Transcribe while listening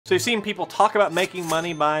So you've seen people talk about making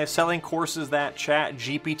money by selling courses that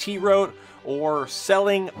ChatGPT wrote, or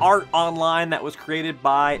selling art online that was created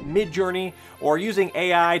by Midjourney, or using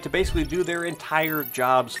AI to basically do their entire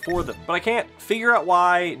jobs for them. But I can't figure out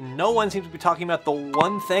why no one seems to be talking about the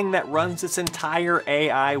one thing that runs this entire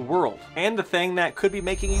AI world, and the thing that could be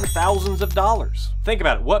making you thousands of dollars. Think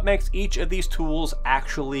about it. What makes each of these tools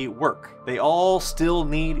actually work? They all still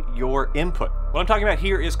need your input. What I'm talking about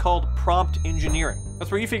here is called prompt engineering. That's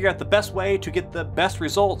where you figure out the best way to get the best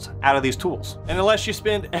results out of these tools. And unless you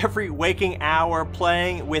spend every waking hour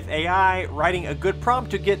playing with AI, writing a good prompt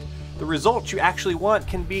to get the results you actually want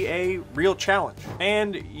can be a real challenge.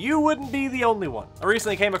 And you wouldn't be the only one. I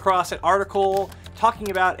recently came across an article talking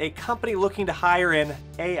about a company looking to hire an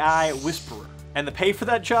AI whisperer. And the pay for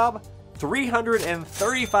that job?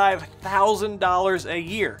 $335,000 a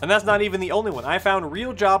year. And that's not even the only one. I found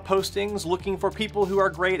real job postings looking for people who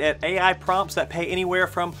are great at AI prompts that pay anywhere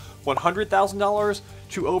from $100,000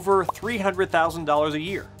 to over $300,000 a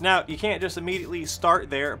year. Now, you can't just immediately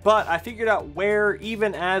start there, but I figured out where,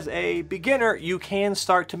 even as a beginner, you can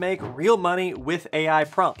start to make real money with AI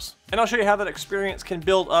prompts. And I'll show you how that experience can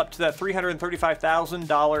build up to that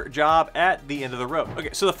 $335,000 job at the end of the road.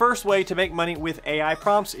 Okay, so the first way to make money with AI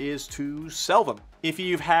prompts is to sell them. If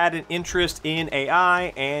you've had an interest in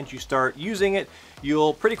AI and you start using it,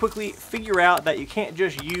 you'll pretty quickly figure out that you can't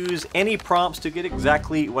just use any prompts to get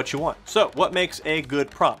exactly what you want. So what makes a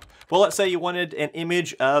good prompt? Well, let's say you wanted an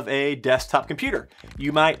image of a desktop computer.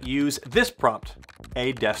 You might use this prompt,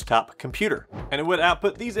 a desktop computer, and it would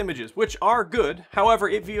output these images, which are good. However,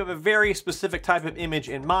 if you have a very specific type of image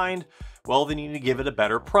in mind, well, then you need to give it a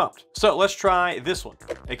better prompt. So let's try this one.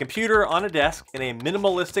 A computer on a desk in a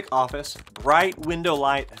minimalistic office, bright window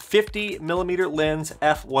light, 50mm lens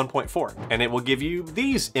f1.4. And it will give you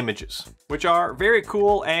these images, which are very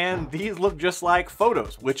cool, and these look just like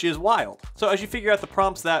photos, which is wild. So as you figure out the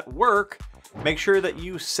prompts that work, make sure that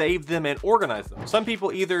you save them and organize them. Some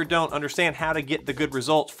people either don't understand how to get the good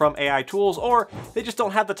results from AI tools, or they just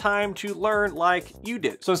don't have the time to learn like you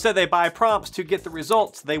did. So instead they buy prompts to get the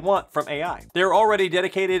results they want from AI. There are already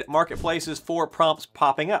dedicated marketplaces for prompts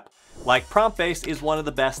popping up. Like PromptBase is one of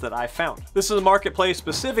the best that I've found. This is a marketplace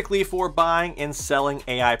specifically for buying and selling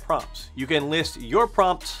AI prompts. You can list your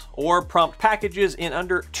prompts or prompt packages in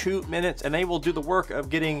under 2 minutes, and they will do the work of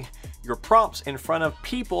getting your prompts in front of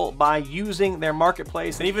people by using their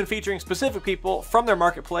marketplace, and even featuring specific people from their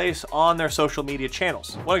marketplace on their social media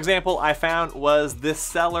channels. One example I found was this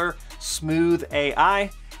seller, Smooth AI.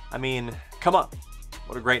 I mean, come on.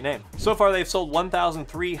 What a great name. So far, they've sold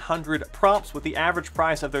 1,300 prompts, with the average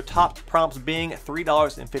price of their top prompts being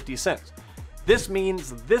 $3.50. This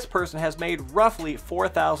means this person has made roughly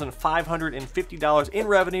 $4,550 in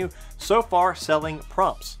revenue so far selling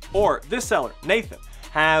prompts. Or this seller, Nathan,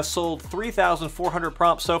 has sold 3,400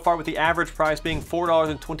 prompts so far, with the average price being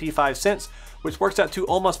 $4.25, which works out to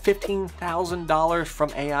almost $15,000 from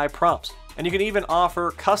AI prompts. And you can even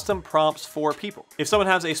offer custom prompts for people. If someone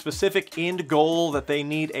has a specific end goal that they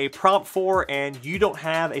need a prompt for, and you don't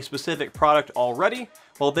have a specific product already,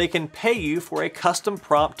 well, they can pay you for a custom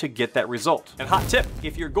prompt to get that result. And hot tip,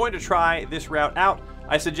 if you're going to try this route out,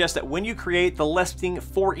 I suggest that when you create the listing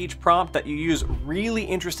for each prompt, that you use really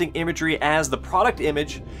interesting imagery as the product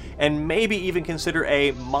image, and maybe even consider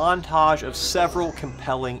a montage of several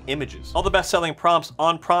compelling images. All the best-selling prompts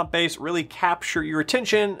on PromptBase really capture your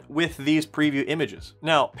attention with these preview images.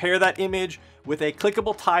 Now, pair that image with a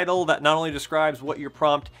clickable title that not only describes what your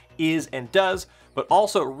prompt is and does, but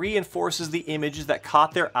also reinforces the images that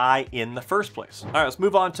caught their eye in the first place. All right, let's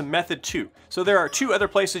move on to method 2. So there are 2 other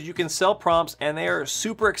places you can sell prompts, and they are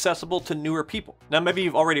super accessible to newer people. Now, maybe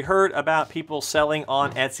you've already heard about people selling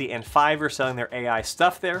on Etsy and Fiverr, selling their AI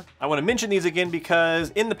stuff there. I want to mention these again because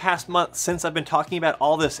in the past month, since I've been talking about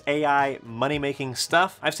all this AI money-making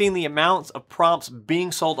stuff, I've seen the amounts of prompts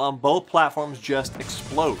being sold on both platforms just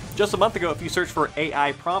explode. Just a month ago, if you search for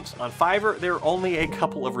AI prompts on Fiverr, there are only a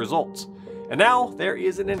couple of results. And now there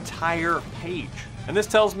is an entire page. And this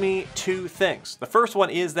tells me 2 things. The first one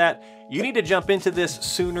is that you need to jump into this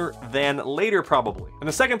sooner than later, probably. And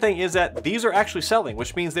the second thing is that these are actually selling,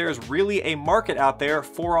 which means there is really a market out there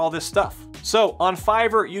for all this stuff. So on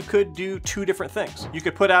Fiverr, you could do 2 different things. You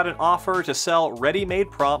could put out an offer to sell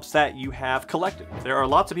ready-made prompts that you have collected. There are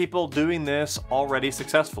lots of people doing this already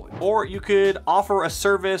successfully. Or you could offer a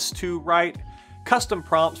service to write custom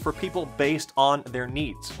prompts for people based on their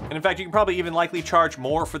needs. And in fact, you can probably even likely charge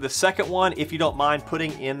more for the second one if you don't mind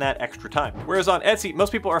putting in that extra time. Whereas on Etsy,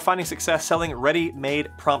 most people are finding success selling ready-made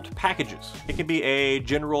prompt packages. It can be a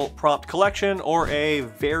general prompt collection or a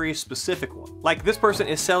very specific one. Like this person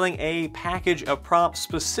is selling a package of prompts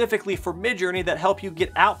specifically for Midjourney that help you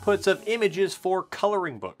get outputs of images for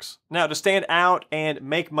coloring books. Now, to stand out and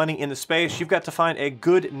make money in the space, you've got to find a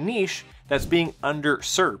good niche that's being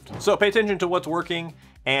underserved. So pay attention to what's working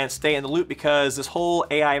and stay in the loop, because this whole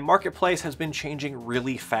AI marketplace has been changing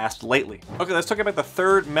really fast lately. Okay, let's talk about the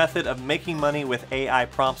third method of making money with AI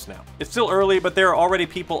prompts now. It's still early, but there are already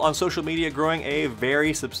people on social media growing a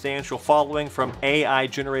very substantial following from AI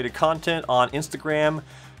generated content on Instagram,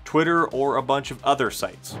 Twitter, or a bunch of other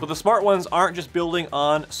sites. But the smart ones aren't just building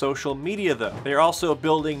on social media though. They are also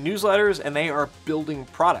building newsletters, and they are building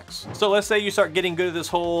products. So let's say you start getting good at this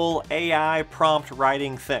whole AI prompt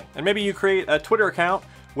writing thing. And maybe you create a Twitter account,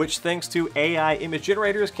 which thanks to AI image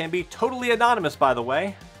generators can be totally anonymous, by the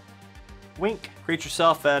way. Wink. Create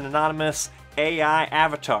yourself an anonymous AI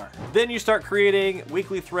avatar. Then you start creating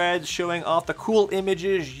weekly threads showing off the cool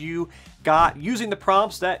images you got using the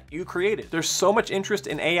prompts that you created. There's so much interest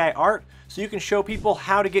in AI art, so you can show people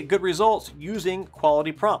how to get good results using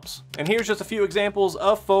quality prompts. And here's just a few examples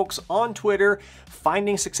of folks on Twitter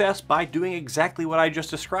finding success by doing exactly what I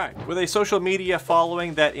just described. With a social media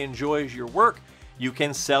following that enjoys your work, you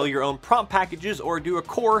can sell your own prompt packages or do a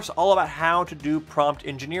course all about how to do prompt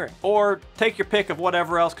engineering. Or take your pick of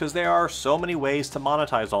whatever else, because there are so many ways to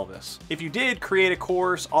monetize all this. If you did create a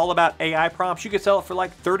course all about AI prompts, you could sell it for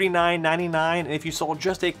like $39.99, and if you sold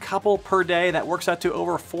just a couple per day, that works out to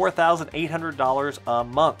over $4,800 a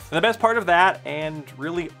month. And the best part of that, and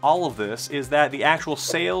really all of this, is that the actual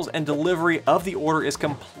sales and delivery of the order is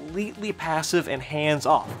completely passive and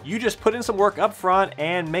hands-off. You just put in some work up front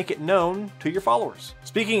and make it known to your followers.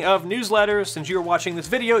 Speaking of newsletters, since you are watching this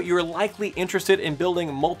video, you are likely interested in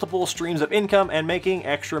building multiple streams of income and making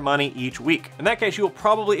extra money each week. In that case, you will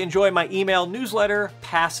probably enjoy my email newsletter,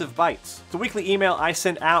 Passive Bites. It's a weekly email I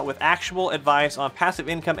send out with actionable advice on passive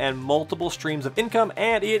income and multiple streams of income,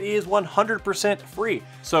 and it is 100% free.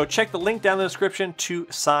 So check the link down in the description to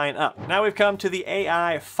sign up. Now we've come to the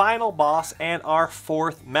AI final boss and our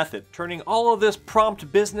fourth method, turning all of this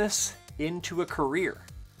prompt business into a career.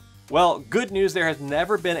 Well, good news, there has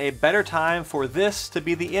never been a better time for this to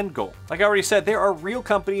be the end goal. Like I already said, there are real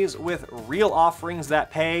companies with real offerings that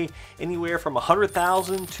pay anywhere from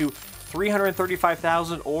 $100,000 to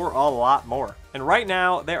 $335,000 or a lot more. And right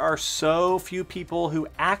now, there are so few people who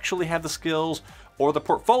actually have the skills or the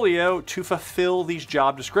portfolio to fulfill these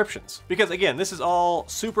job descriptions. Because again, this is all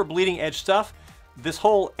super bleeding edge stuff. This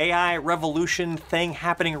whole AI revolution thing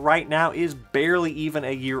happening right now is barely even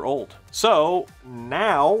a year old. So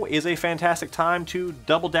now is a fantastic time to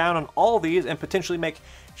double down on all of these and potentially make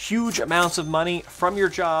huge amounts of money from your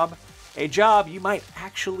job, a job you might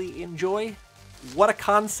actually enjoy. What a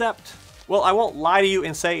concept. Well, I won't lie to you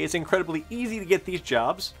and say it's incredibly easy to get these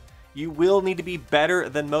jobs. You will need to be better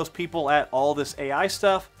than most people at all this AI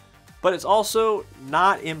stuff, but it's also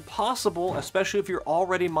not impossible, especially if you're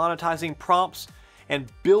already monetizing prompts and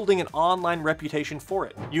building an online reputation for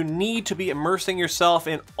it. You need to be immersing yourself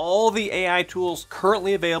in all the AI tools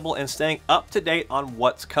currently available and staying up to date on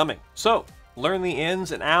what's coming. So learn the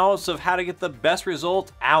ins and outs of how to get the best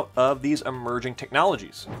result out of these emerging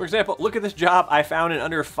technologies. For example, look at this job I found in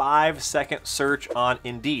under 5-second search on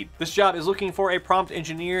Indeed. This job is looking for a prompt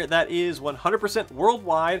engineer that is 100%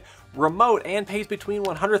 worldwide, remote, and pays between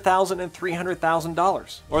 $100,000 and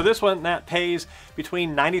 $300,000. Or this one that pays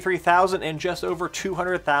between $93,000 and just over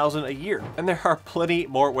 $200,000 a year. And there are plenty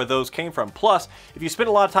more where those came from. Plus, if you spend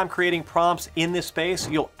a lot of time creating prompts in this space,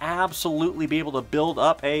 you'll absolutely be able to build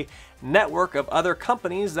up a network of other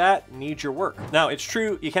companies that need your work. Now, it's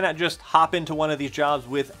true, you cannot just hop into one of these jobs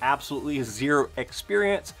with absolutely zero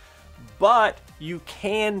experience, but you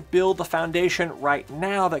can build the foundation right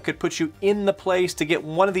now that could put you in the place to get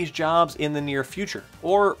one of these jobs in the near future.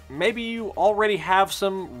 Or maybe you already have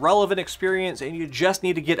some relevant experience and you just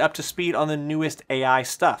need to get up to speed on the newest AI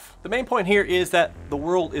stuff. The main point here is that the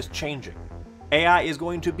world is changing. AI is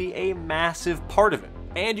going to be a massive part of it.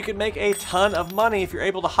 And you can make a ton of money if you're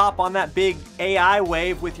able to hop on that big AI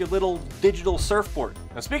wave with your little digital surfboard.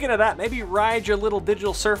 Now, speaking of that, maybe ride your little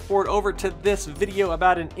digital surfboard over to this video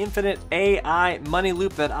about an infinite AI money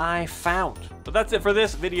loop that I found. But that's it for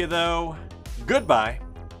this video though. Goodbye.